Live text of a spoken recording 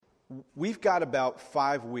we've got about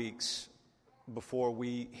 5 weeks before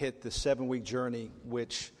we hit the 7-week journey,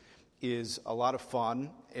 which is a lot of fun,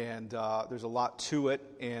 and there's a lot to it,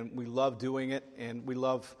 and we love doing it, and we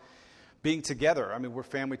love being together. I mean, we're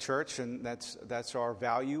family church, and that's our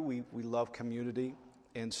value. We love community,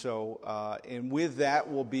 and so and with that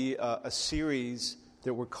will be a series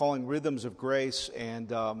that we're calling Rhythms of Grace,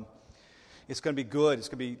 and it's going to be good. It's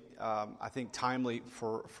going to be, I think, timely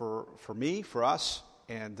for me, for us.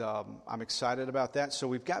 And I'm excited about that. So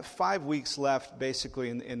we've got 5 weeks left, basically,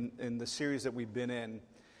 in the series that we've been in,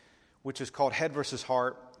 which is called Head versus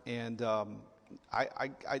Heart. And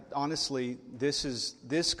I honestly,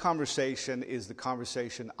 this conversation is the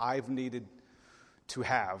conversation I've needed to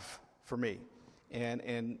have for me.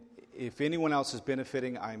 And if anyone else is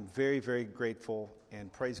benefiting, I'm very, very grateful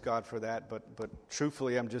and praise God for that. But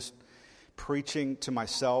truthfully, I'm just preaching to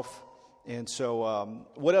myself. And so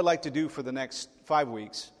what I'd like to do for the next 5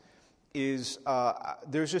 weeks is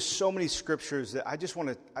there's just so many scriptures that I just want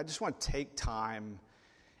to take time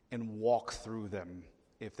and walk through them,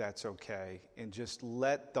 if that's okay, and just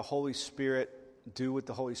let the Holy Spirit do what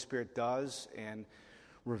the Holy Spirit does and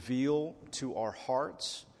reveal to our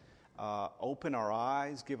hearts, open our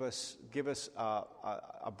eyes, give us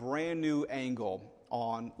a brand new angle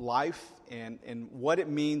on life and what it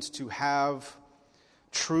means to have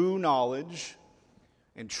true knowledge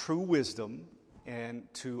and true wisdom, and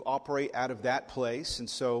to operate out of that place. And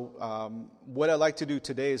so what I'd like to do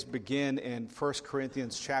today is begin in 1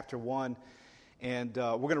 Corinthians chapter 1, and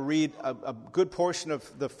we're going to read a good portion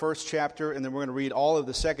of the first chapter, and then we're going to read all of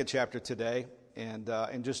the second chapter today, and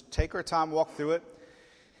just take our time, walk through it,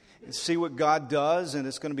 and see what God does. And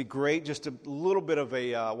it's going to be great. Just a little bit of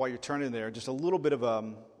a, while you're turning there, just a little bit of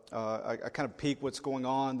a kind of peek what's going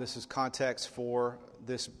on. This is context for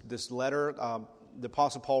this letter. The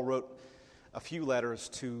Apostle Paul wrote a few letters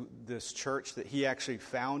to this church that he actually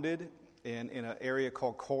founded in an area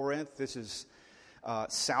called Corinth. This is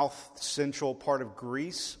south central part of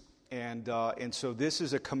Greece, and so this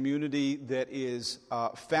is a community that is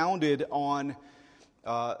founded on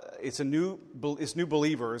it's new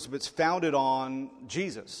believers, but it's founded on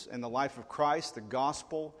Jesus and the life of Christ, the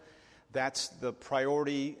gospel. That's the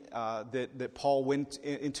priority that Paul went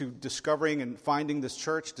into discovering and finding this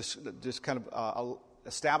church, just kind of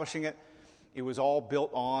establishing it. It was all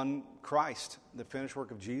built on Christ, the finished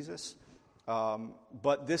work of Jesus.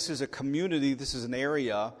 But this is a community, this is an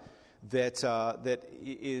area that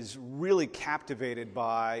is really captivated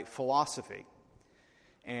by philosophy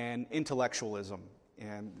and intellectualism.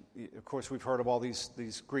 And, of course, we've heard of all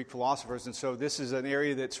these Greek philosophers, and so this is an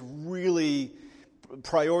area that's really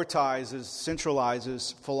prioritizes,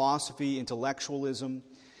 centralizes philosophy, intellectualism,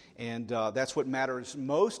 and that's what matters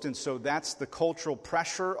most. And so that's the cultural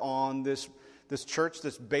pressure on this church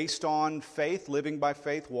that's based on faith, living by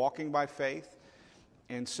faith, walking by faith.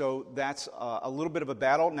 And so that's a little bit of a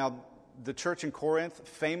battle. Now, the church in Corinth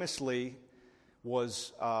famously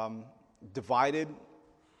was divided,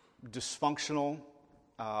 dysfunctional,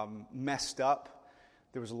 messed up.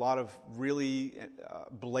 There was a lot of really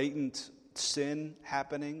blatant sin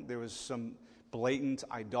happening. There was some blatant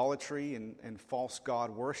idolatry and false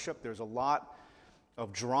god worship. There's a lot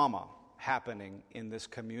of drama happening in this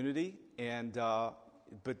community, and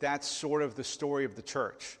but that's sort of the story of the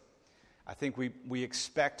church. I think we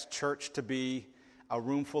expect church to be a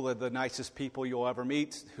room full of the nicest people you'll ever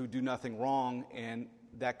meet who do nothing wrong, and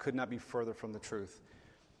that could not be further from the truth.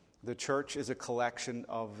 The church is a collection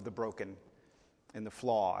of the broken and the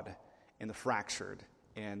flawed and the fractured.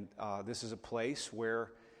 And this is a place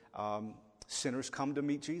where sinners come to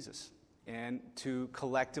meet Jesus and to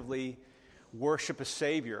collectively worship a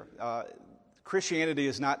Savior. Christianity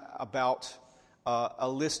is not about a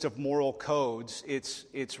list of moral codes.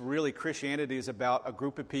 It's really, Christianity is about a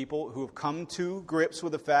group of people who have come to grips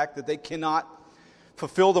with the fact that they cannot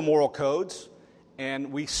fulfill the moral codes,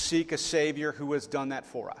 and we seek a Savior who has done that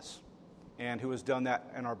for us and who has done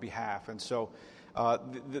that on our behalf. And so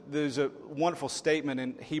there's a wonderful statement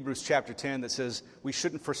in Hebrews chapter 10 that says we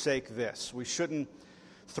shouldn't forsake this. We shouldn't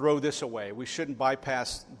throw this away. We shouldn't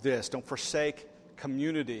bypass this. Don't forsake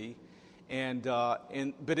community. But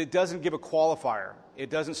it doesn't give a qualifier.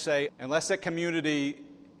 It doesn't say, unless that community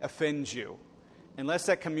offends you, unless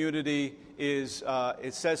that community is,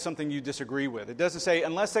 it says something you disagree with. It doesn't say,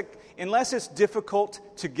 unless it's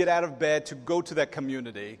difficult to get out of bed to go to that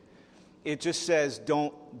community. It just says,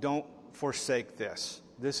 don't forsake this.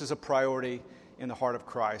 This is a priority in the heart of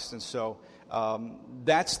Christ. And so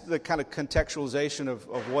that's the kind of contextualization of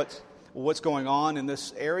what's going on in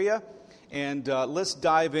this area. And let's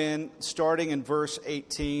dive in, starting in verse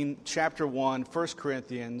 18, chapter 1, 1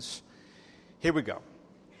 Corinthians. Here we go.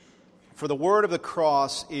 For the word of the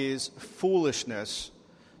cross is foolishness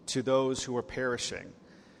to those who are perishing.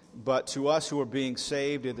 But to us who are being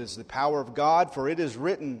saved, it is the power of God. For it is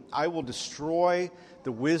written, I will destroy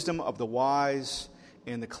the wisdom of the wise,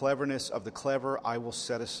 and the cleverness of the clever I will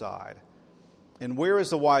set aside. And where is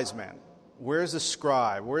the wise man? Where is the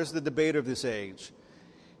scribe? Where is the debater of this age?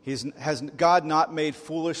 Has God not made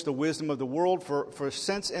foolish the wisdom of the world? For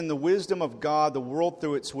since in the wisdom of God, the world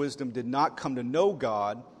through its wisdom did not come to know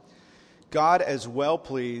God, God as well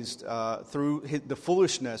pleased through the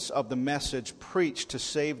foolishness of the message preached to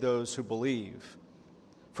save those who believe.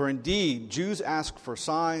 For indeed, Jews ask for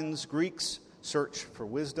signs, Greeks search for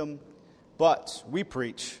wisdom, but we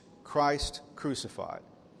preach Christ crucified.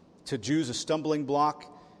 To Jews a stumbling block,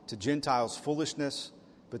 to Gentiles foolishness,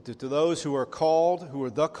 but to those who are called, who are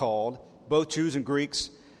the called, both Jews and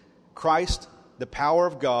Greeks, Christ, the power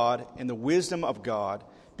of God and the wisdom of God,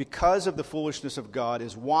 because of the foolishness of God,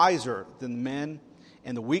 is wiser than men,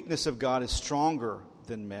 and the weakness of God is stronger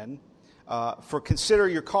than men. For consider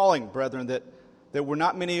your calling, brethren, that were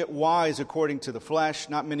not many wise according to the flesh,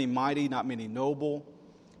 not many mighty, not many noble,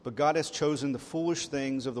 but God has chosen the foolish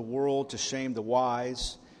things of the world to shame the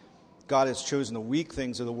wise. God has chosen the weak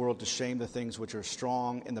things of the world to shame the things which are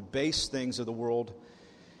strong, and the base things of the world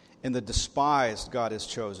and the despised God has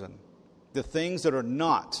chosen, the things that are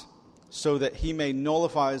not, so that he may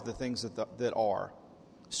nullify the things that are,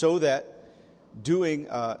 so that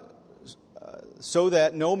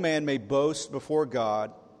no man may boast before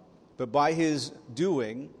God, but by his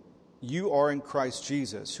doing you are in Christ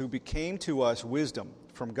Jesus, who became to us wisdom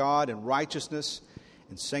from God and righteousness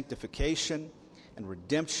and sanctification and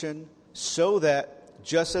redemption, so that,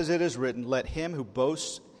 just as it is written, let him who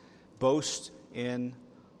boasts, boast in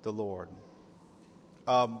the Lord.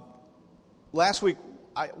 Last week,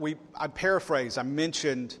 I paraphrased, I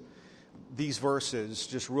mentioned these verses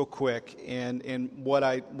just real quick, and what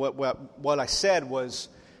I said was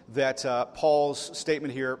that Paul's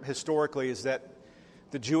statement here historically is that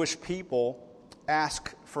the Jewish people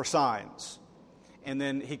ask for signs. And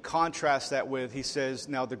then he contrasts that with, he says,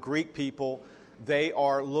 now the Greek people, they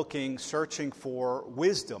are searching for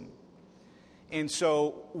wisdom. And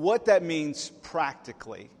so what that means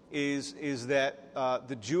practically is that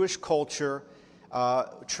the Jewish culture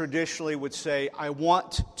traditionally would say, I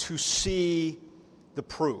want to see the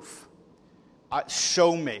proof.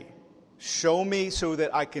 Show me so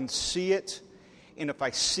that I can see it. And if I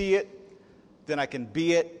see it, then I can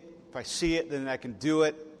be it. If I see it, then I can do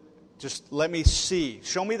it. Just let me see.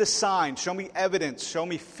 Show me the sign. Show me evidence. Show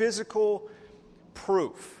me physical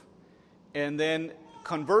proof. And then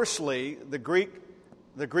conversely, the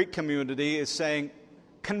Greek community is saying,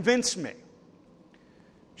 convince me.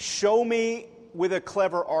 Show me with a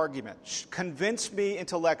clever argument. Convince me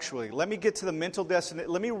intellectually. Let me get to the mental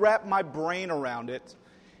destination. Let me wrap my brain around it,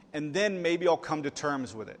 and then maybe I'll come to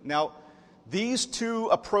terms with it. Now, these two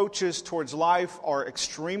approaches towards life are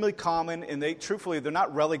extremely common, and they're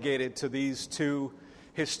not relegated to these two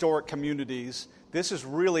historic communities. This is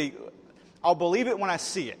really, I'll believe it when I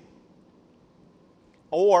see it.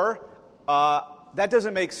 Or, that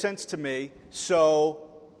doesn't make sense to me, so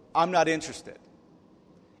I'm not interested.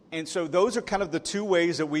 And so those are kind of the two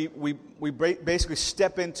ways that we basically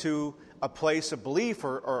step into a place of belief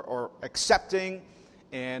or accepting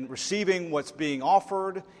and receiving what's being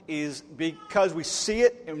offered, is because we see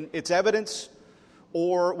it and it's evidence,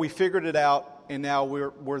 or we figured it out and now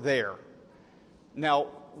we're there. Now,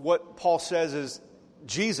 what Paul says is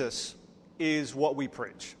Jesus is what we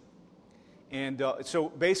preach. And so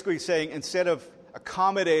basically saying, instead of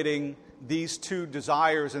accommodating these two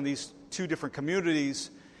desires in these two different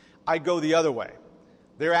communities, I go the other way.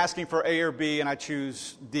 They're asking for A or B, and I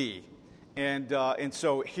choose D. And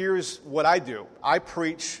so here's what I do. I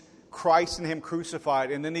preach Christ and Him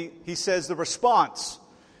crucified. And then he says the response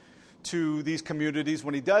to these communities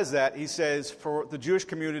when he does that, he says for the Jewish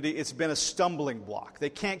community, it's been a stumbling block. They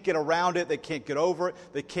can't get around it. They can't get over it.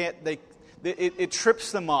 It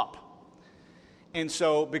trips them up. And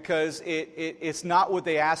so because it's not what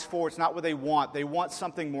they ask for, it's not what they want. They want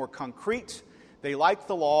something more concrete. They like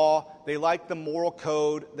the law, they like the moral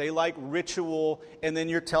code, they like ritual, and then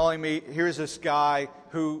you're telling me, here's this guy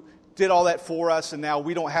who did all that for us, and now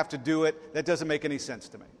we don't have to do it. That doesn't make any sense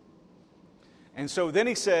to me. And so then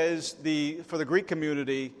he says, for the Greek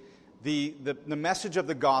community, the message of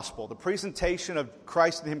the gospel, the presentation of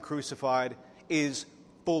Christ and Him crucified, is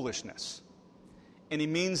foolishness. And he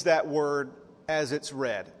means that word as it's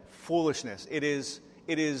read, foolishness. It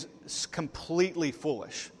is completely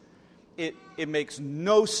foolish. it makes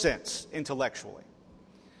no sense intellectually.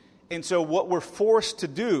 And so what we're forced to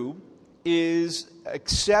do is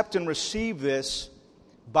accept and receive this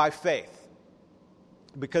by faith.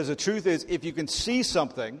 Because the truth is, if you can see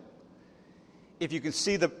something, if you can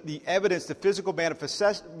see the evidence, the physical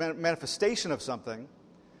manifestation of something,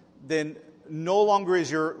 then no longer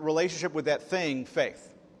is your relationship with that thing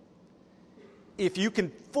faith. If you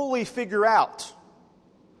can fully figure out,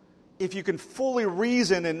 if you can fully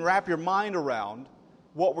reason and wrap your mind around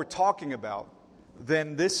what we're talking about,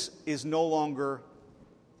 then this is no longer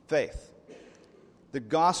faith. The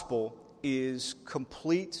gospel is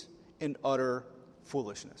complete and utter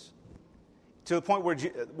foolishness. To the point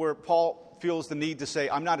where Paul feels the need to say,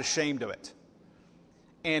 I'm not ashamed of it.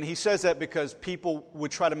 And he says that because people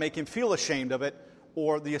would try to make him feel ashamed of it,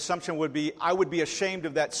 or the assumption would be, I would be ashamed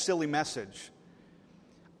of that silly message.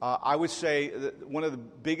 I would say that one of the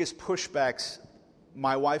biggest pushbacks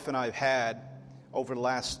my wife and I have had over the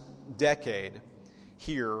last decade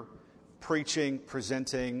here, preaching,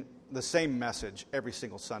 presenting the same message every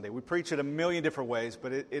single Sunday. We preach it a million different ways,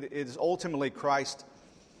 but it is ultimately Christ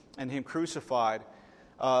and Him crucified.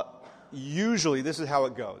 Usually, this is how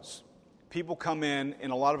it goes. People come in,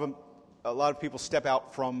 and a lot of people step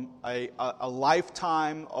out from a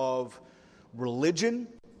lifetime of religion,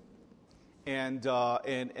 and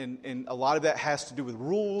a lot of that has to do with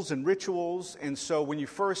rules and rituals. And so, when you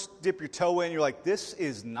first dip your toe in, you're like, "This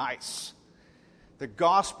is nice." The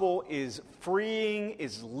gospel is freeing,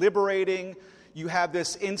 is liberating. You have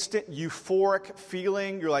this instant euphoric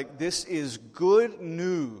feeling. You're like, this is good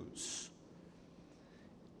news.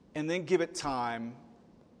 And then give it time,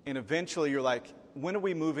 and eventually you're like, when are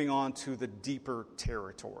we moving on to the deeper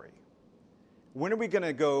territory? When are we going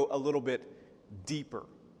to go a little bit deeper,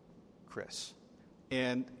 Chris?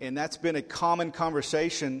 And that's been a common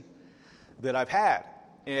conversation that I've had.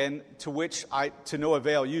 And to which to no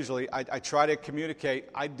avail usually, I try to communicate,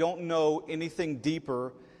 I don't know anything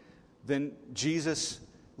deeper than Jesus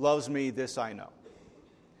loves me, this I know.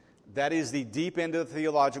 That is the deep end of the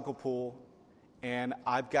theological pool, and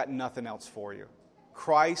I've got nothing else for you.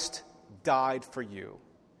 Christ died for you,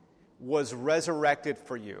 was resurrected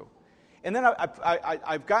for you. And then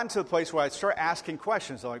I've gotten to the place where I start asking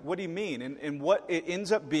questions, like, what do you mean? And what it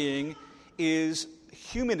ends up being is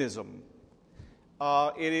humanism.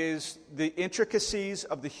 It is the intricacies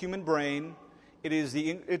of the human brain. It is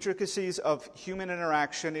the intricacies of human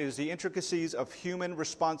interaction. It is the intricacies of human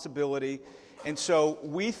responsibility. And so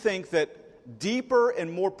we think that deeper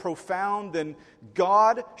and more profound than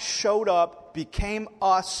God showed up, became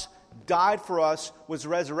us, died for us, was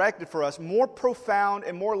resurrected for us, more profound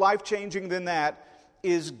and more life-changing than that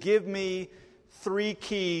is give me 3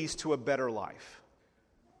 keys to a better life.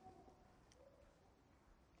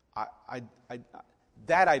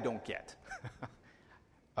 That I don't get.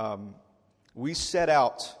 We set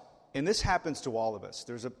out, and this happens to all of us.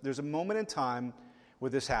 There's a moment in time where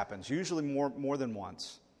this happens, usually more than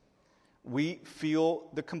once. We feel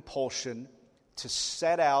the compulsion to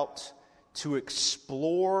set out to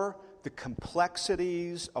explore the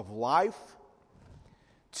complexities of life,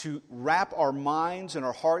 to wrap our minds and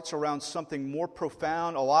our hearts around something more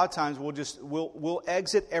profound. A lot of times we'll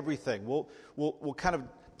exit everything. We'll kind of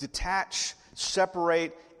detach,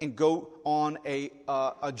 separate, and go on a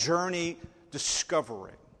journey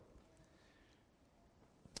discovering.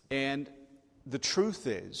 And the truth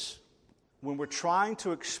is, when we're trying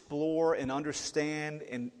to explore and understand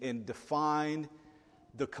and define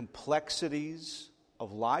the complexities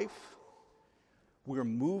of life, we're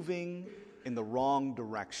moving in the wrong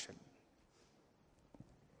direction.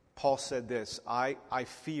 Paul said this, I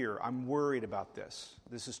fear, I'm worried about this.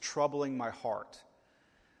 This is troubling my heart,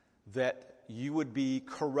 that you would be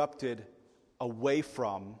corrupted away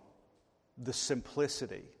from the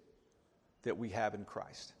simplicity that we have in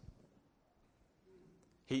Christ.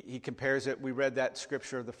 He compares it, we read that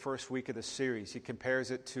scripture the first week of the series. He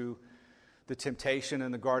compares it to the temptation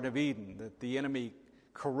in the Garden of Eden, that the enemy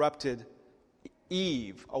corrupted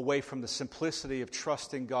Eve away from the simplicity of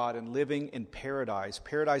trusting God and living in paradise.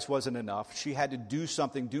 Paradise wasn't enough. She had to do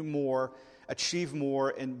something, do more, achieve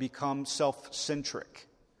more, and become self-centric.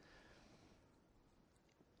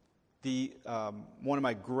 One of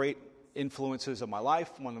my great influences of my life,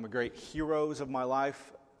 one of my great heroes of my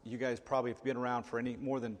life, you guys probably have been around for any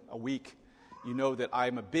more than a week, you know that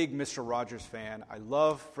I'm a big Mr. Rogers fan. I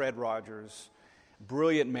love Fred Rogers,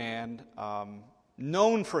 brilliant man,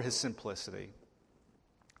 known for his simplicity.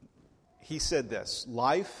 He said this,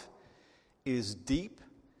 life is deep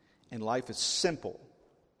and life is simple.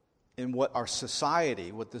 And what our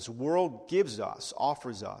society, what this world gives us,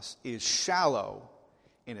 offers us, is shallow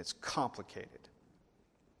and it's complicated.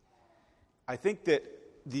 I think that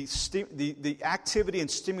the activity and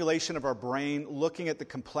stimulation of our brain, looking at the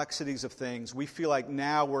complexities of things, we feel like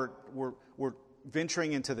now we're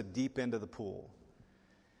venturing into the deep end of the pool.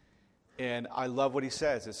 And I love what he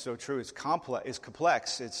says. It's so true. It's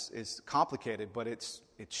complex. It's complicated, but it's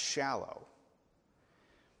shallow.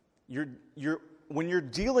 When you're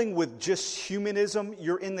dealing with just humanism,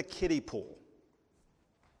 you're in the kiddie pool.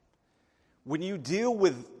 When you deal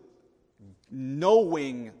with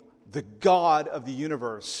knowing the God of the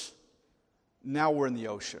universe, now we're in the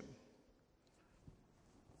ocean.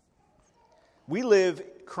 We live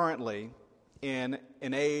currently in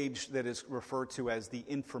an age that is referred to as the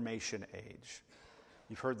information age.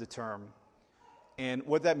 You've heard the term. And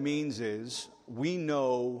what that means is we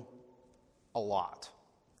know a lot.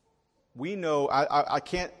 We know, I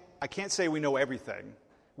can't say we know everything.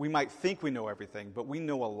 We might think we know everything, but we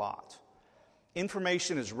know a lot.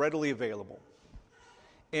 Information is readily available.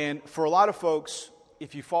 And for a lot of folks,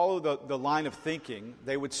 if you follow the line of thinking,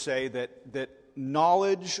 they would say that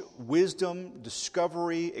knowledge, wisdom,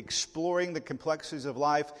 discovery, exploring the complexities of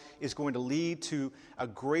life is going to lead to a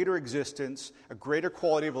greater existence, a greater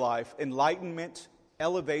quality of life, enlightenment,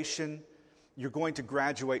 elevation. You're going to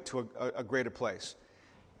graduate to a greater place.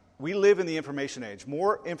 We live in the information age.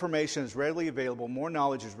 More information is readily available, more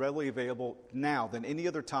knowledge is readily available now than any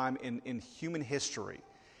other time in human history.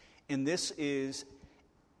 And this is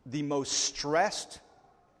the most stressed,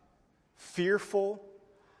 fearful,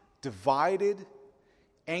 divided,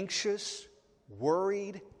 anxious,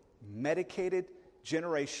 worried, medicated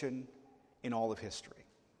generation in all of history.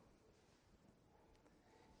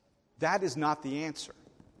 That is not the answer.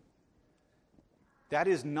 That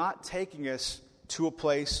is not taking us to a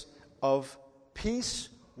place of peace,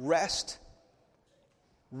 rest,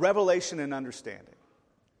 revelation, and understanding.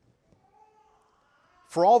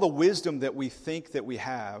 For all the wisdom that we think that we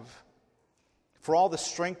have, for all the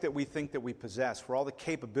strength that we think that we possess, for all the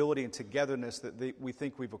capability and togetherness that we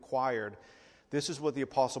think we've acquired, this is what the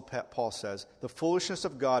Apostle Paul says: the foolishness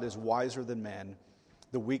of God is wiser than men,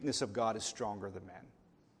 the weakness of God is stronger than men.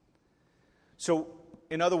 So,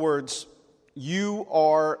 in other words, you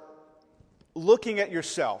are looking at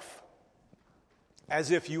yourself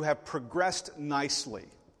as if you have progressed nicely.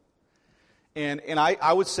 And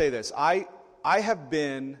I would say this, I have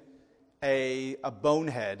been a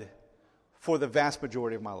bonehead for the vast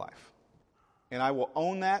majority of my life. And I will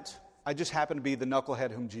own that. I just happen to be the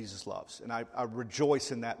knucklehead whom Jesus loves. And I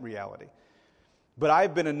rejoice in that reality. But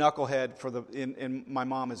I've been a knucklehead and my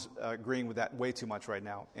mom is agreeing with that way too much right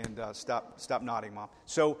now. And stop nodding, Mom.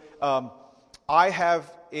 So I have,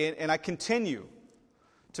 and I continue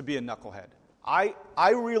to be a knucklehead. I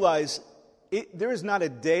realize there is not a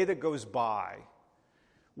day that goes by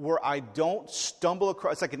where I don't stumble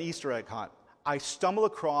across, it's like an Easter egg hunt. I stumble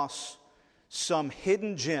across some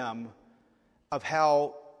hidden gem of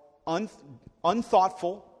how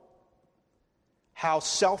unthoughtful, how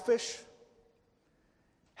selfish,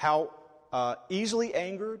 how easily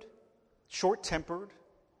angered, short-tempered,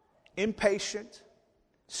 impatient,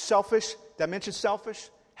 selfish. Did I mention selfish?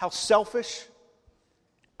 How selfish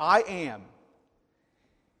I am.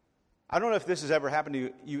 I don't know if this has ever happened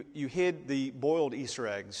to you. You hid the boiled Easter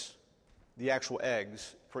eggs, the actual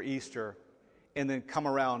eggs for Easter, and then come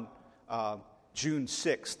around June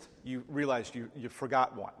 6th, you realized you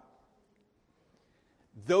forgot one.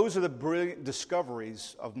 Those are the brilliant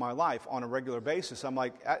discoveries of my life on a regular basis. I'm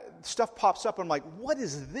like, stuff pops up, and I'm like, what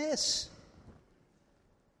is this?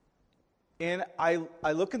 And I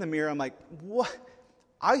look in the mirror, I'm like, what?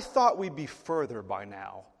 I thought we'd be further by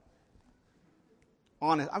now.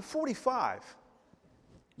 Honest, I'm 45.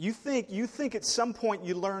 You think at some point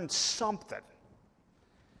you learned something.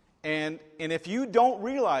 And if you don't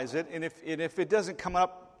realize it, and if it doesn't come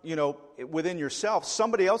up, within yourself,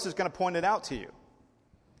 somebody else is going to point it out to you.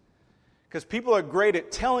 Because people are great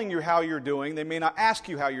at telling you how you're doing. They may not ask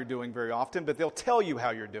you how you're doing very often, but they'll tell you how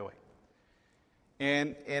you're doing.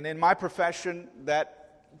 And in my profession,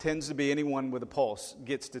 that tends to be anyone with a pulse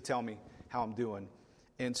gets to tell me how I'm doing.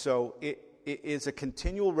 And so it is a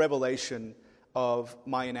continual revelation of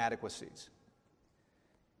my inadequacies.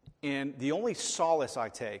 And the only solace I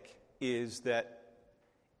take is that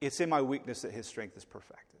it's in my weakness that His strength is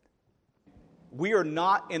perfected. We are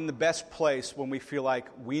not in the best place when we feel like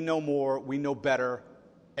we know more, we know better,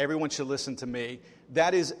 everyone should listen to me.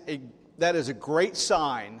 That is a great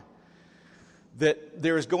sign that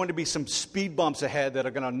there is going to be some speed bumps ahead that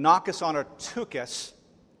are going to knock us on our tuchus,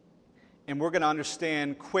 and we're going to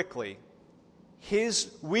understand quickly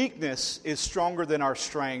His weakness is stronger than our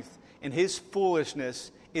strength, and His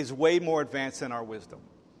foolishness is way more advanced than our wisdom.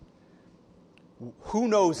 who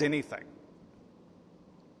knows anything.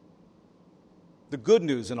 The good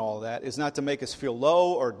news in all of that is not to make us feel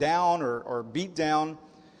low or down or beat down.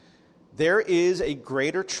 There is a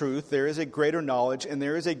greater truth, there is a greater knowledge, and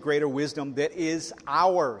there is a greater wisdom that is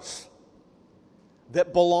ours,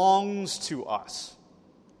 that belongs to us,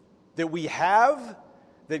 that we have,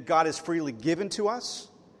 that God has freely given to us,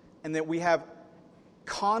 and that we have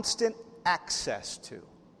constant access to.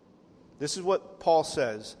 This is what Paul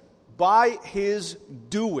says. By his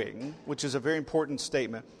doing, which is a very important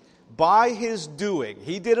statement, by his doing,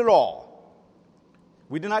 he did it all.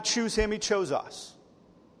 We did not choose him, he chose us.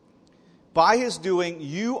 By his doing,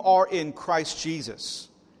 you are in Christ Jesus,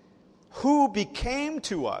 who became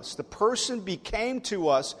to us, the person became to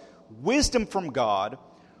us wisdom from God,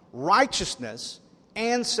 righteousness,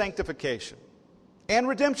 and sanctification, and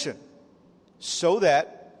redemption, so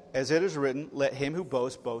that, as it is written, let him who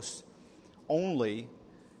boasts, boast only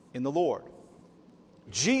in the Lord.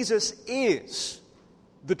 Jesus is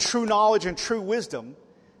the true knowledge and true wisdom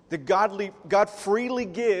that God freely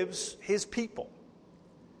gives his people.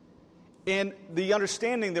 And the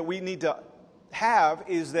understanding that we need to have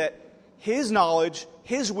is that his knowledge,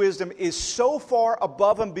 his wisdom is so far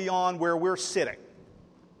above and beyond where we're sitting.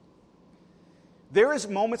 There is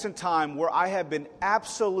moments in time where I have been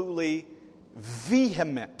absolutely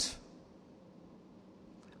vehement.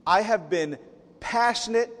 I have been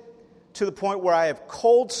passionate to the point where I have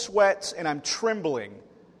cold sweats and I'm trembling.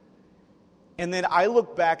 And then I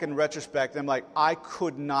look back in retrospect and I'm like, I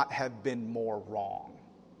could not have been more wrong.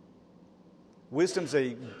 Wisdom's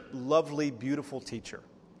a lovely, beautiful teacher.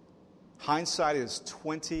 Hindsight is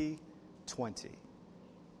 20/20.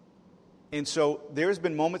 And so there's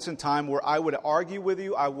been moments in time where I would argue with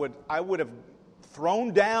you, I would have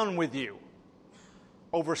thrown down with you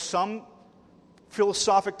over some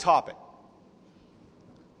philosophic topic.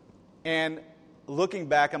 And looking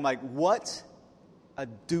back, I'm like, what a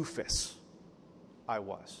doofus I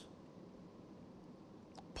was.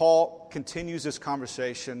 Paul continues this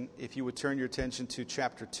conversation. If you would turn your attention to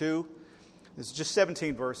chapter 2. This is just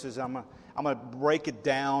 17 verses. I'm going to break it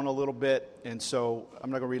down a little bit, and so I'm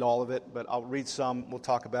not going to read all of it, but I'll read some. We'll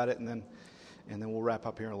talk about it, and then we'll wrap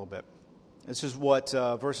up here in a little bit. This is what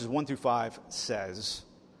verses 1 through 5 says.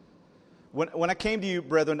 When I came to you,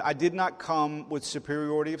 brethren, I did not come with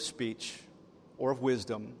superiority of speech or of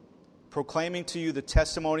wisdom, proclaiming to you the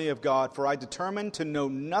testimony of God, for I determined to know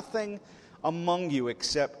nothing among you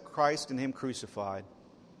except Christ and him crucified.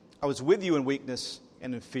 I was with you in weakness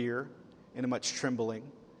and in fear and in much trembling.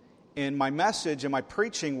 And my message and my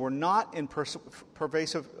preaching were not in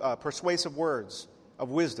persuasive words of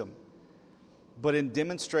wisdom, but in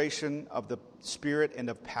demonstration of the Spirit and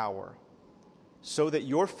of power, so that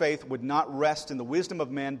your faith would not rest in the wisdom of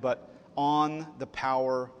men, but on the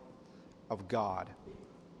power of God.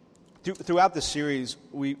 Throughout this series,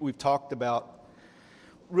 we've talked about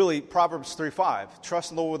really Proverbs 3:5.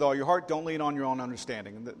 Trust in the Lord with all your heart. Don't lean on your own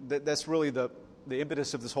understanding. And that's really the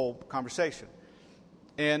impetus of this whole conversation.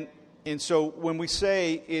 And so when we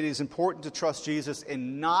say it is important to trust Jesus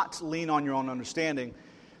and not lean on your own understanding,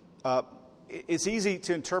 it's easy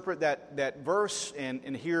to interpret that verse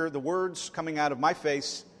and hear the words coming out of my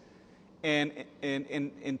face and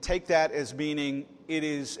take that as meaning it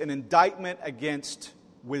is an indictment against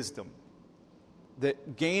wisdom.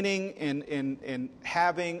 That gaining and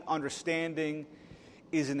having understanding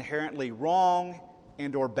is inherently wrong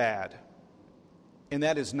and or bad. And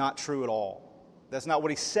that is not true at all. That's not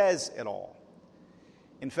what he says at all.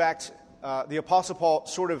 In fact, the Apostle Paul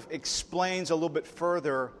sort of explains a little bit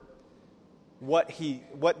further what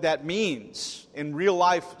that means in real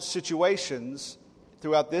life situations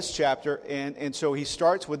throughout this chapter. And so he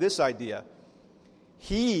starts with this idea.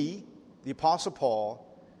 He, the Apostle Paul,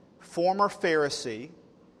 former Pharisee,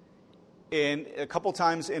 and a couple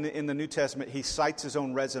times in the New Testament, he cites his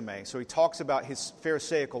own resume. So he talks about his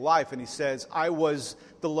Pharisaical life, and he says, I was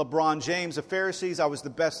the LeBron James of Pharisees. I was the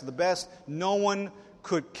best of the best. No one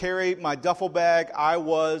could carry my duffel bag. I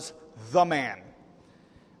was the man.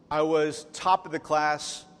 I was top of the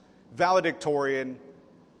class, valedictorian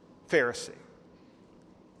Pharisee.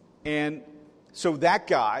 And so that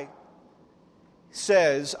guy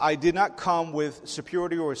says, I did not come with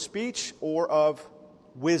superiority or speech or of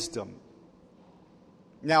wisdom.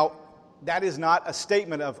 Now, that is not a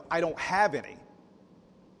statement of, I don't have any.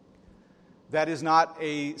 That is not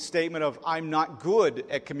a statement of, I'm not good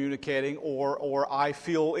at communicating or I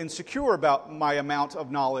feel insecure about my amount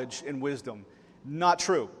of knowledge and wisdom. Not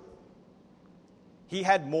true. He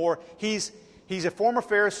had more. He's a former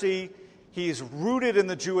Pharisee. He's rooted in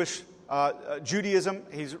the Judaism.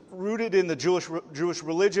 He's rooted in the Jewish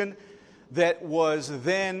religion. that was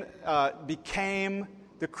then became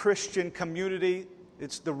the Christian community.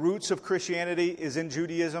 It's the roots of Christianity is in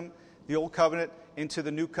Judaism, the Old Covenant into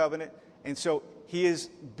the New Covenant. And so he has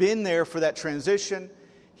been there for that transition.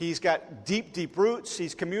 He's got deep, deep roots.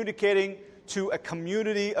 He's communicating to a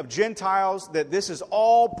community of Gentiles that this is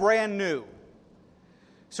all brand new.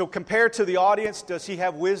 So compared to the audience, does he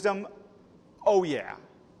have wisdom? Oh, yeah.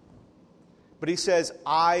 But he says,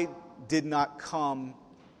 I did not come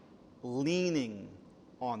leaning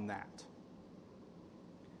on that.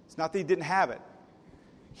 It's not that he didn't have it.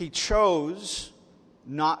 He chose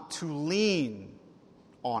not to lean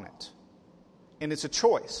on it. And it's a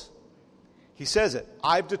choice. He says it.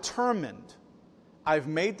 I've determined, I've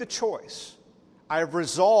made the choice, I've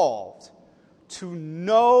resolved to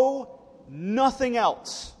know nothing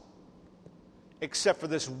else except for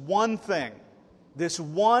this one thing, this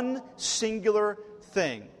one singular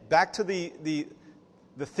thing. Back to the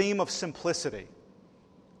theme of simplicity.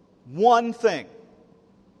 One thing,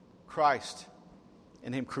 Christ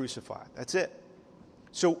and Him crucified. That's it.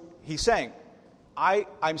 So he's saying,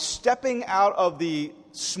 I'm stepping out of the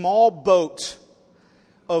small boat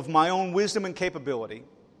of my own wisdom and capability,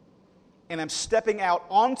 and I'm stepping out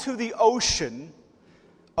onto the ocean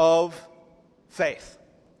of faith.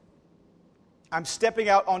 I'm stepping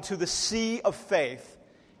out onto the sea of faith,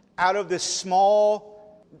 out of this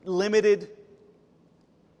small, limited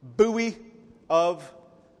buoy of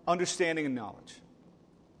understanding and knowledge.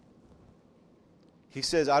 He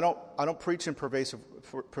says, I don't preach in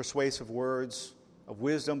persuasive words of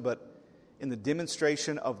wisdom, but in the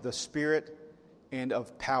demonstration of the Spirit and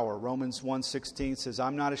of power. Romans 1:16 says,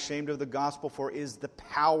 I'm not ashamed of the gospel, for it is the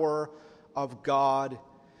power of God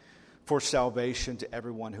for salvation to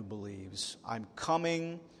everyone who believes. I'm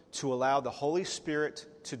coming to allow the Holy Spirit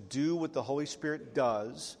to do what the Holy Spirit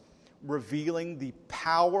does, revealing the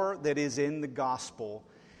power that is in the gospel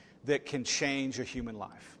that can change a human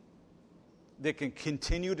life, that can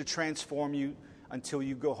continue to transform you until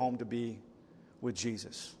you go home to be with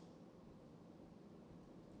Jesus.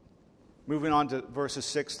 Moving on to verses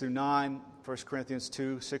 6 through 9, 1 Corinthians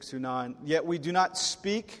 2, 6 through 9. Yet we do not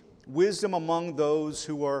speak wisdom among those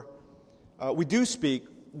who are, we do speak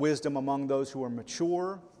wisdom among those who are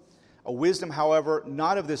mature, a wisdom, however,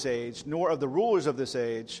 not of this age, nor of the rulers of this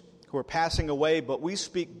age who are passing away, but we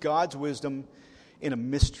speak God's wisdom in a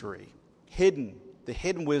mystery, hidden, the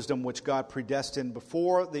hidden wisdom which God predestined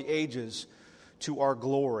before the ages to our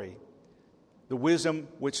glory. The wisdom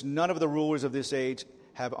which none of the rulers of this age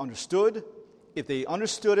have understood. If they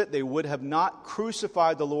understood it, they would have not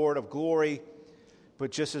crucified the Lord of glory.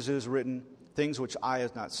 But just as it is written, things which eye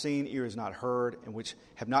has not seen, ear has not heard, and which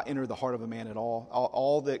have not entered the heart of a man at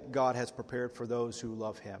all that God has prepared for those who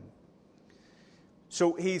love Him.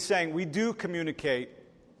 So he's saying we do communicate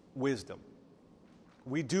wisdom.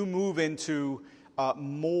 We do move into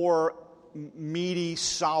more meaty,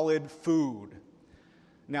 solid food.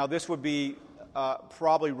 Now, this would be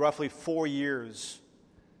probably roughly 4 years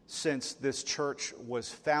since this church was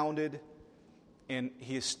founded, and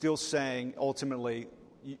he is still saying, ultimately,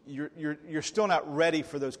 you're still not ready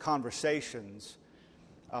for those conversations,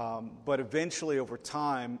 but eventually, over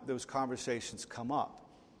time, those conversations come up.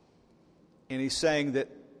 And he's saying that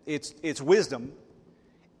it's wisdom,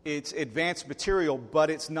 it's advanced material, but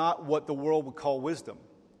it's not what the world would call wisdom.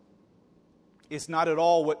 It's not at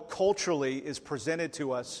all what culturally is presented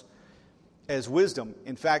to us as wisdom.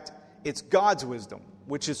 In fact, it's God's wisdom,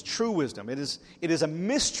 which is true wisdom. It is a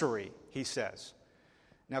mystery, he says.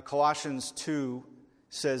 Now, Colossians 2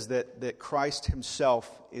 says that Christ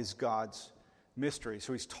himself is God's mystery.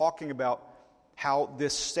 So he's talking about how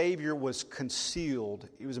this Savior was concealed.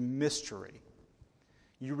 It was a mystery.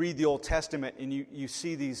 You read the Old Testament and you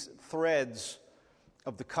see these threads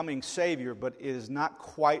of the coming Savior, but it is not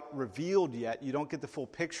quite revealed yet. You don't get the full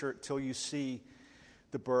picture until you see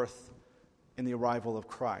the birth and the arrival of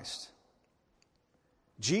Christ.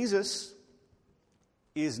 Jesus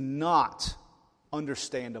is not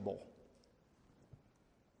understandable.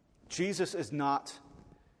 Jesus is not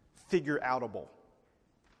figure-outable.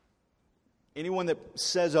 Anyone that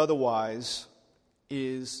says otherwise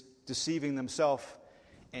is deceiving themselves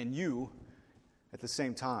and you at the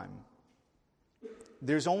same time.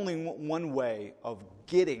 There's only one way of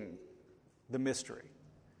getting the mystery,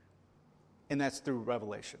 and that's through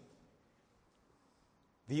revelation.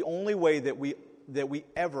 The only way that we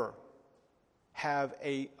ever have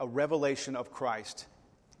a revelation of Christ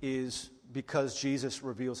is because Jesus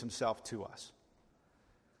reveals himself to us.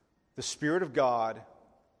 The Spirit of God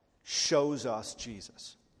shows us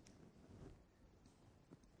Jesus.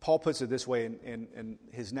 Paul puts it this way in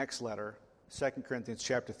his next letter, 2 Corinthians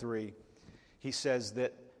chapter 3. he says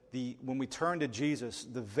that when we turn to Jesus,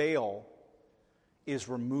 the veil is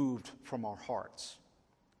removed from our hearts.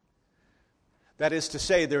 That is to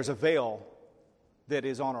say, there's a veil that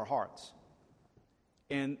is on our hearts.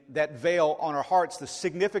 And that veil on our hearts, the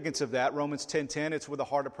significance of that, Romans 10:10, it's where the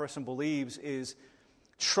heart of a person believes, is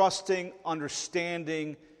trusting,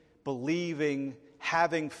 understanding, believing,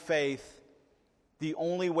 having faith. The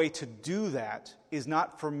only way to do that is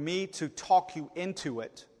not for me to talk you into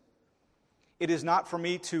it. It is not for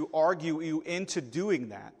me to argue you into doing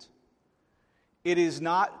that. It is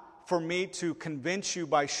not for me to convince you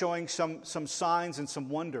by showing some signs and some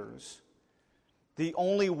wonders. The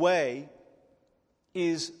only way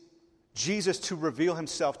is Jesus to reveal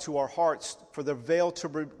himself to our hearts, for the veil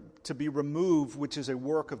to be removed, which is a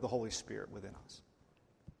work of the Holy Spirit within us.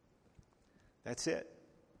 That's it.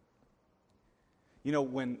 You know,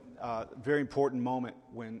 when very important moment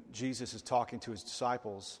when Jesus is talking to his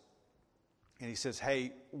disciples, and he says,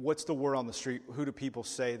 hey, what's the word on the street? Who do people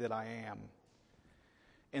say that I am?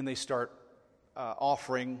 And they start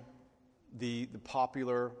offering the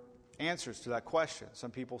popular answers to that question.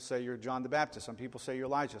 Some people say you're John the Baptist. Some people say you're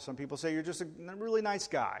Elijah. Some people say you're just a really nice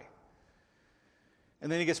guy.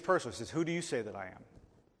 And then he gets personal. He says, who do you say that I am?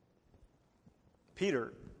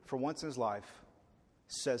 Peter, for once in his life,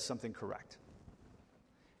 says something correct.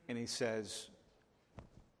 And he says,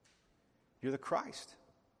 you're the Christ.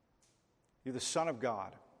 You're the Son of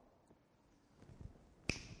God.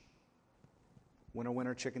 Winner,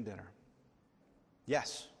 winner, chicken dinner.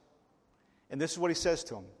 Yes. And this is what he says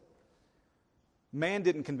to him. Man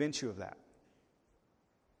didn't convince you of that.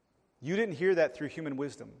 You didn't hear that through human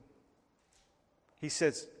wisdom. He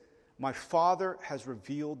says, my Father has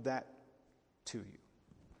revealed that to you.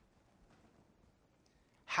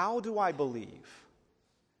 How do I believe?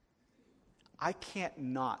 I can't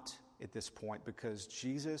not at this point because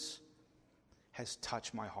Jesus has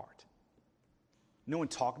touched my heart. No one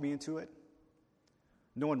talked me into it.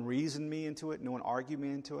 No one reasoned me into it. No one argued me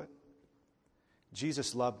into it.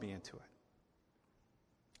 Jesus loved me into it.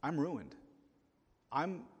 I'm ruined.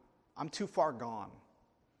 I'm too far gone.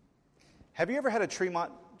 Have you ever had a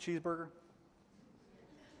Tremont cheeseburger?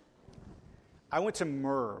 I went to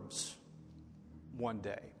Merv's one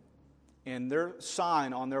day, and their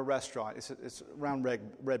sign on their restaurant, it's around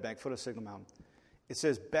Red Bank, foot of Signal Mountain. It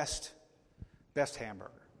says best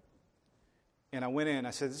hamburger. And I went in,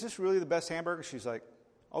 I said, is this really the best hamburger? She's like,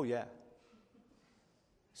 oh yeah.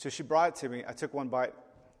 So she brought it to me. I took one bite.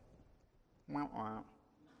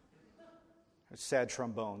 Sad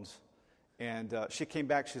trombones. And she came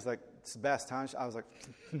back, she's like, it's the best, huh? I was like,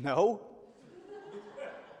 no.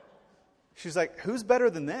 She's like, who's better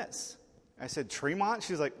than this? I said, Tremont?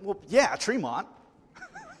 She's like, well, yeah, Tremont.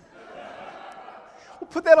 We'll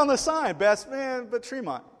put that on the sign, best man, but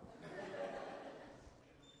Tremont.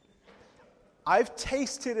 I've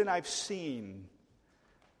tasted and I've seen.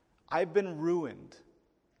 I've been ruined.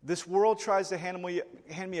 This world tries to hand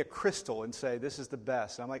me a crystal and say, this is the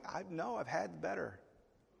best. And I'm like, no, I've had better.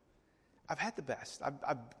 I've had the best.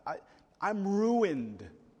 I'm ruined.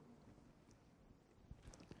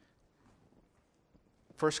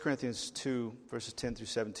 1 Corinthians 2, verses 10 through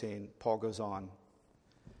 17, Paul goes on.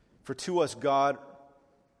 For to us God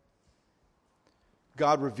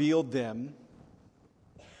revealed them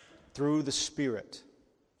through the Spirit.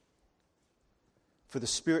 For the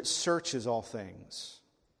Spirit searches all things,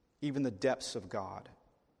 even the depths of God.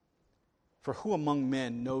 For who among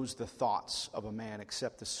men knows the thoughts of a man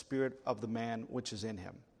except the spirit of the man which is in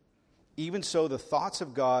him? Even so, the thoughts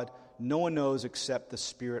of God no one knows except the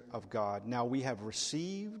Spirit of God. Now we have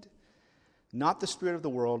received not the spirit of the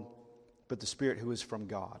world, but the Spirit who is from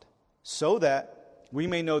God, so that we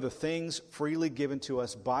may know the things freely given to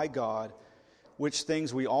us by God, which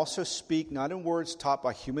things we also speak, not in words taught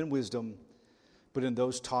by human wisdom, but in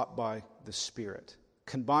those taught by the Spirit,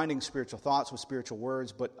 combining spiritual thoughts with spiritual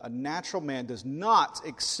words. But a natural man does not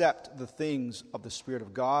accept the things of the Spirit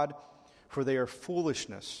of God, for they are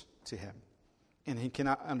foolishness to him, and he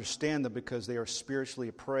cannot understand them because they are spiritually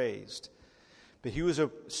appraised. But he who is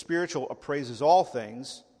spiritual appraises all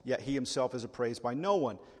things, yet he himself is appraised by no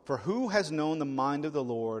one. For who has known the mind of the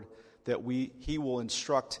Lord that he will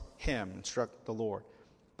instruct the Lord?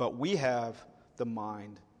 But we have the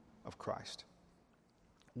mind of Christ.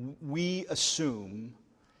 We assume,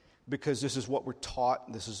 because this is what we're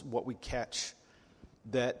taught, this is what we catch,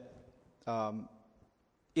 that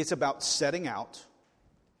it's about setting out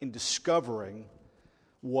and discovering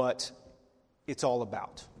what it's all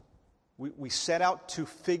about. We set out to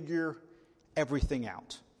figure everything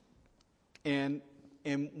out. And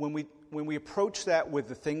when we approach that with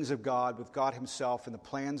the things of God, with God himself and the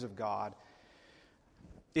plans of God,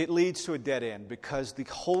 it leads to a dead end because the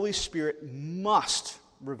Holy Spirit must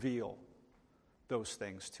reveal those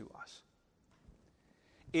things to us.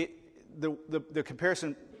 The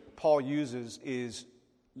comparison Paul uses is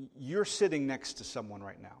you're sitting next to someone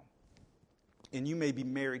right now. And you may be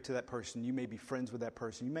married to that person. You may be friends with that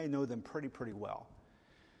person. You may know them pretty well.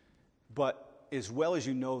 But as well as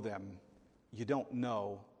you know them, you don't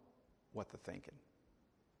know what they're thinking.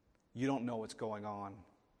 You don't know what's going on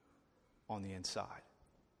the inside.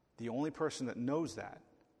 The only person that knows that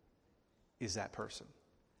is that person.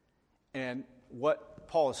 And what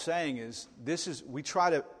Paul is saying is,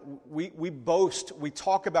 we boast, we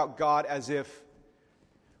talk about God as if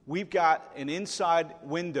we've got an inside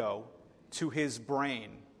window to his brain.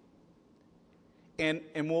 And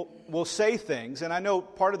we'll say things, and I know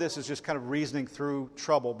part of this is just kind of reasoning through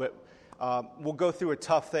trouble, but we'll go through a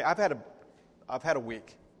tough thing. I've had a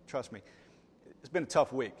week, trust me. It's been a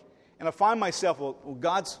tough week. And I find myself, well,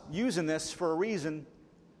 God's using this for a reason.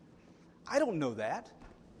 I don't know that.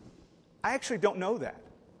 I actually don't know that.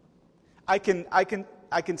 I can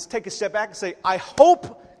take a step back and say, I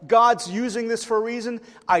hope God's using this for a reason.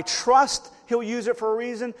 I trust He'll use it for a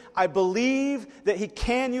reason. I believe that He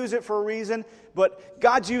can use it for a reason. But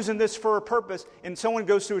God's using this for a purpose. And someone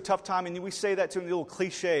goes through a tough time and we say that to them, little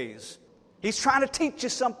cliches. He's trying to teach you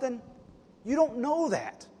something. You don't know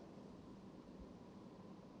that.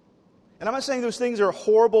 And I'm not saying those things are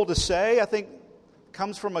horrible to say. I think it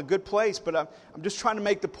comes from a good place. But I'm just trying to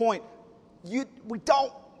make the point. We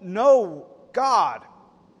don't know God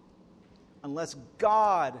unless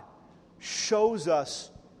God shows us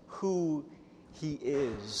who He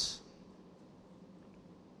is.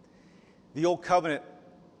 The Old Covenant,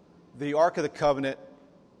 the Ark of the Covenant,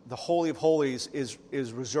 the Holy of Holies is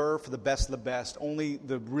reserved for the best of the best. Only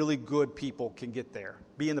the really good people can get there.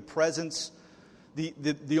 Be in the presence,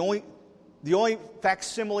 the only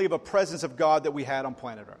facsimile of a presence of God that we had on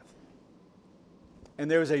planet Earth. And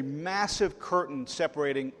there was a massive curtain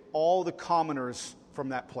separating all the commoners from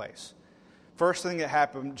that place. First thing that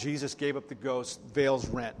happened, Jesus gave up the ghost, veils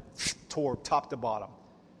rent, tore top to bottom.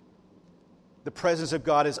 The presence of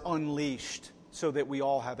God is unleashed so that we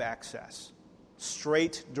all have access.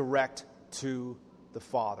 Straight, direct to the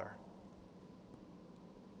Father.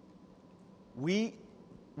 We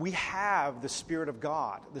have the Spirit of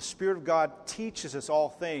God. The Spirit of God teaches us all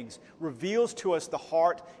things, reveals to us the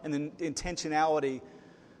heart and the intentionality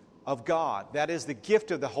of God. That is the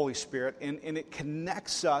gift of the Holy Spirit, and it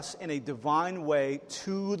connects us in a divine way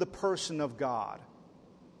to the person of God.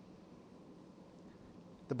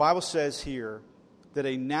 The Bible says here that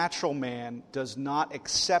a natural man does not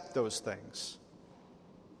accept those things,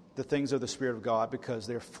 the things of the Spirit of God, because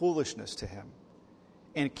they're foolishness to him,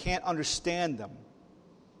 and can't understand them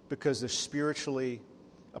because they're spiritually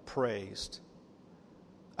appraised.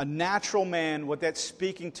 A natural man, what that's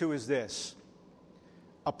speaking to is this: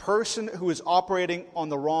 a person who is operating on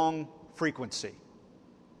the wrong frequency.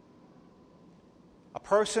 A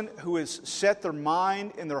person who has set their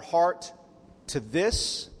mind and their heart to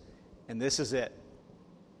this, and this is it.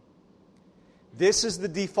 This is the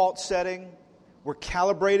default setting. We're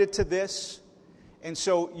calibrated to this. And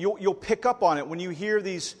so you'll pick up on it when you hear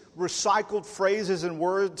these recycled phrases and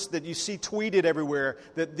words that you see tweeted everywhere,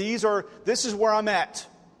 that this is where I'm at.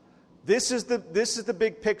 This is the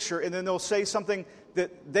big picture. And then they'll say something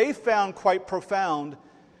that they found quite profound,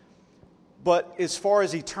 but as far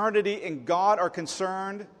as eternity and God are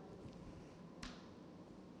concerned,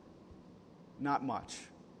 not much.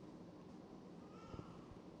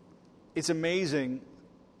 It's amazing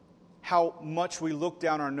how much we look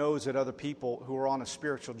down our nose at other people who are on a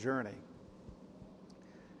spiritual journey.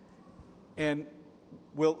 And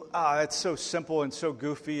it's so simple and so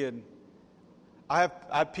goofy. And I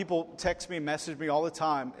have people text me and message me all the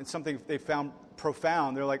time, and something they found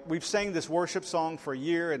profound. They're like, we've sang this worship song for a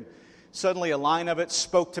year, and suddenly a line of it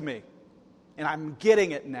spoke to me. And I'm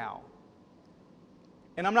getting it now.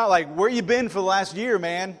 And I'm not like, where you been for the last year,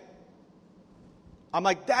 man? I'm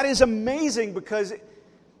like, that is amazing, because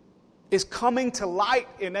it's coming to light,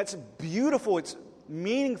 and that's beautiful. It's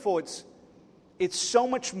meaningful. It's so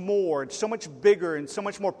much more. It's so much bigger and so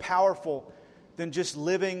much more powerful than just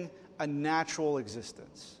living a natural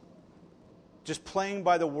existence, just playing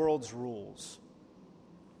by the world's rules.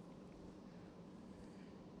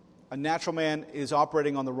 A natural man is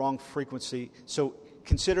operating on the wrong frequency, so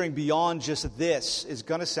considering beyond just this is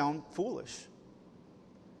going to sound foolish.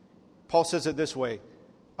 Paul says it this way: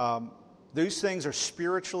 these things are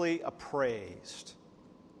spiritually appraised.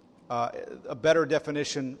 A better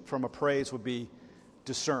definition from appraised would be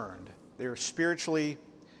discerned. They are spiritually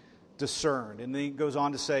discerned. And then he goes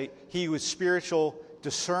on to say, he who is spiritual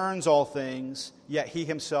discerns all things, yet he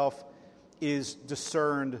himself is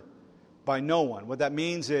discerned by no one. What that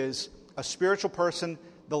means is a spiritual person,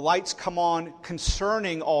 the lights come on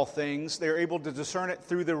concerning all things. They're able to discern it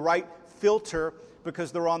through the right filter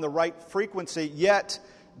because they're on the right frequency, yet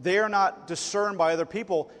they're not discerned by other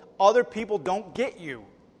people. Other people don't get you.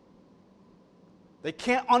 They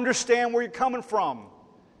can't understand where you're coming from.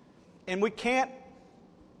 And we can't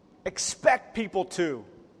expect people to.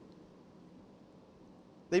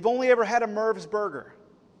 They've only ever had a Merv's Burger.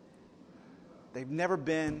 They've never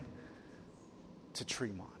been to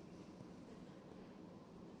Tremont.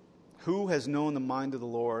 Who has known the mind of the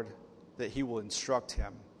Lord that he will instruct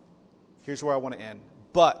him? Here's where I want to end.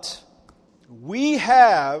 But we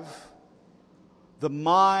have the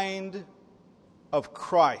mind of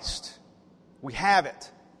Christ. We have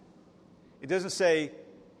it. It doesn't say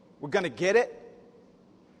we're going to get it.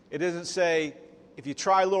 It doesn't say if you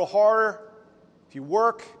try a little harder, if you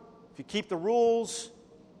work, if you keep the rules,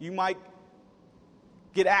 you might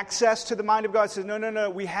get access to the mind of God. It says, no,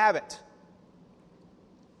 we have it.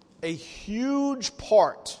 A huge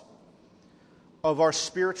part of our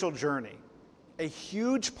spiritual journey, a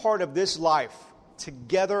huge part of this life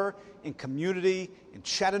together in community in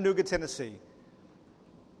Chattanooga, Tennessee,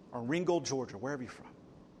 or Ringgold, Georgia, wherever you're from.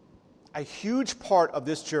 A huge part of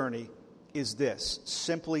this journey is this,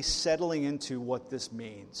 simply settling into what this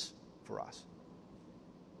means for us.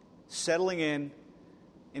 Settling in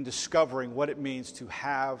and discovering what it means to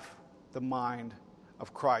have the mind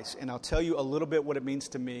of Christ. And I'll tell you a little bit what it means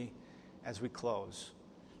to me as we close.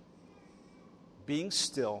 Being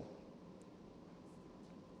still,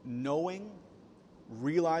 knowing,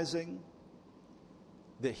 realizing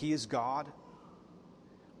that He is God,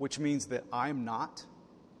 which means that I'm not,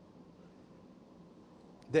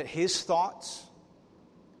 that His thoughts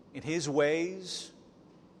and His ways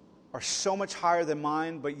are so much higher than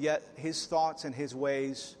mine, but yet His thoughts and His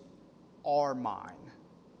ways are mine.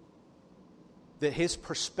 That His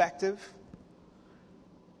perspective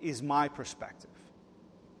is my perspective.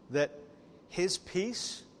 That His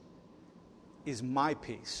peace is my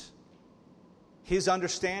peace. His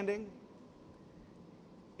understanding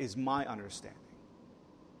is my understanding.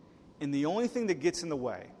 And the only thing that gets in the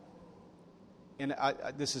way, and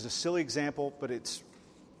this is a silly example, but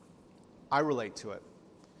I relate to it.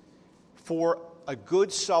 For a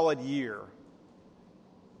good solid year,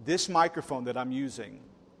 this microphone that I'm using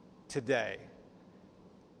today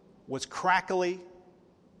was crackly.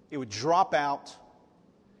 It would drop out,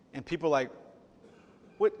 and people are like,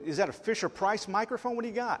 "What is that? A Fisher-Price microphone? What do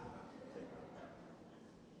you got?"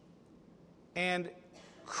 And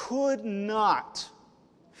could not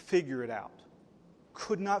figure it out.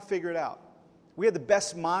 Could not figure it out. We had the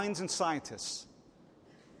best minds and scientists.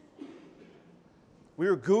 We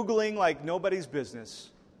were Googling like nobody's business.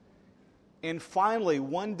 And finally,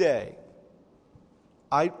 one day,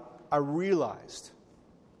 I realized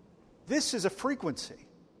this is a frequency.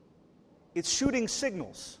 It's shooting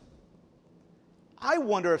signals. I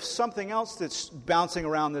wonder if something else that's bouncing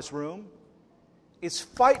around this room is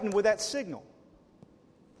fighting with that signal.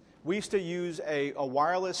 We used to use a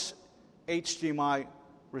wireless HDMI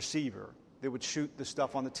receiver that would shoot the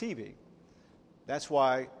stuff on the TV. That's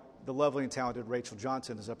why the lovely and talented Rachel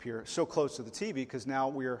Johnson is up here so close to the TV, because now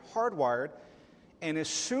we're hardwired. And as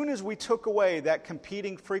soon as we took away that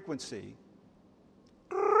competing frequency,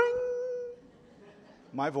 ring,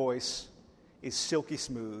 my voice is silky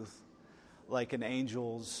smooth like an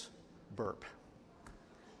angel's burp.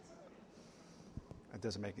 That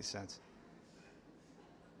doesn't make any sense.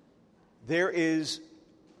 There is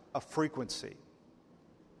a frequency.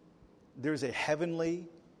 There's a heavenly,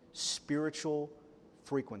 spiritual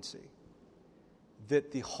frequency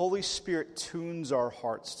that the Holy Spirit tunes our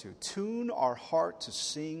hearts to. Tune our heart to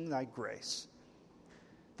sing thy grace.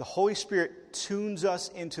 The Holy Spirit tunes us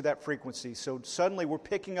into that frequency, so suddenly we're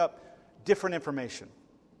picking up different information.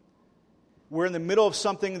 We're in the middle of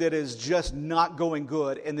something that is just not going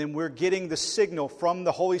good, and then we're getting the signal from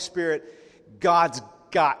the Holy Spirit, God's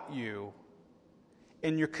got you.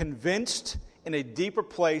 And you're convinced in a deeper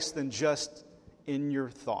place than just in your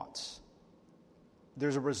thoughts.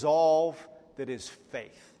 There's a resolve that is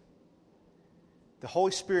faith. The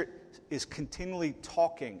Holy Spirit is continually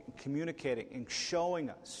talking, and communicating, and showing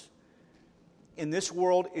us. And this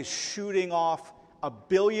world is shooting off a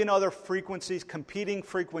billion other frequencies, competing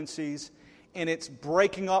frequencies, and it's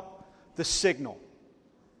breaking up the signal.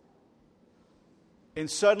 And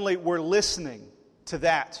suddenly we're listening to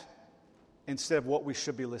that instead of what we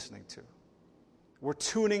should be listening to. We're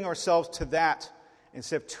tuning ourselves to that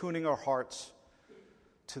instead of tuning our hearts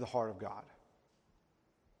to the heart of God.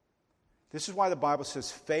 This is why the Bible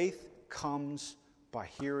says faith comes by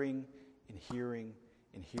hearing and hearing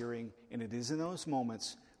and hearing. And it is in those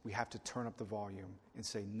moments we have to turn up the volume and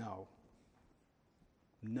say, no.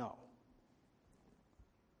 No.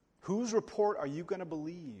 Whose report are you going to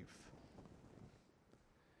believe?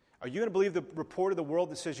 Are you going to believe the report of the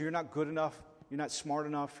world that says you're not good enough, you're not smart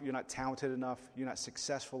enough, you're not talented enough, you're not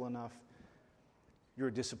successful enough, you're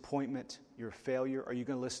a disappointment, you're a failure? Are you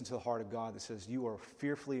going to listen to the heart of God that says you are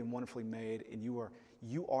fearfully and wonderfully made and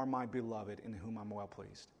you are my beloved in whom I'm well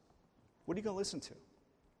pleased? What are you going to listen to?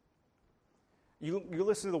 You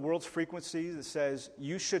listen to the world's frequency that says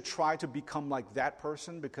you should try to become like that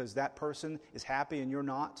person because that person is happy and you're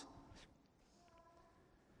not?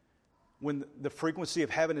 When the frequency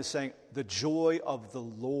of heaven is saying, the joy of the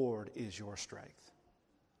Lord is your strength.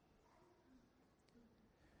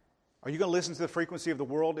 Are you going to listen to the frequency of the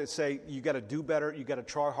world that say, you got to do better, you got to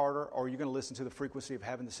try harder, or are you going to listen to the frequency of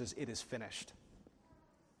heaven that says, it is finished?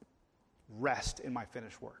 Rest in my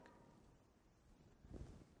finished work.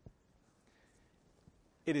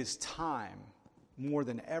 It is time, more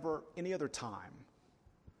than ever any other time,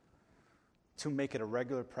 to make it a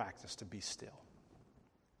regular practice to be still.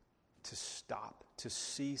 To stop, to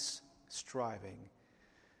cease striving,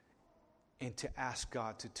 and to ask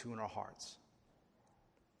God to tune our hearts.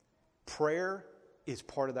 Prayer is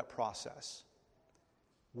part of that process.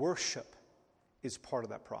 Worship is part of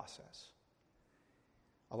that process.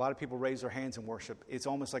 A lot of people raise their hands in worship. It's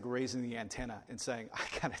almost like raising the antenna and saying,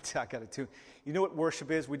 I gotta tune. You know what worship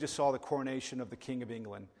is? We just saw the coronation of the King of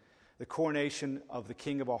England. The coronation of the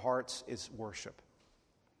King of our hearts is worship.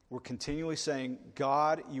 We're continually saying,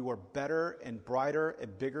 God, you are better and brighter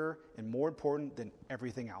and bigger and more important than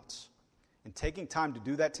everything else. And taking time to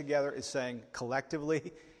do that together is saying,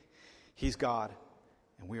 collectively, He's God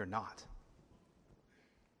and we are not.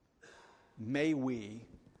 May we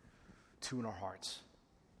tune our hearts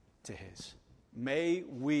to His. May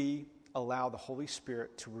we allow the Holy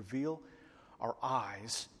Spirit to reveal our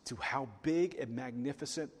eyes to how big and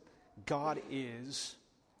magnificent God is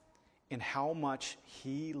and how much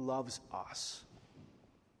He loves us.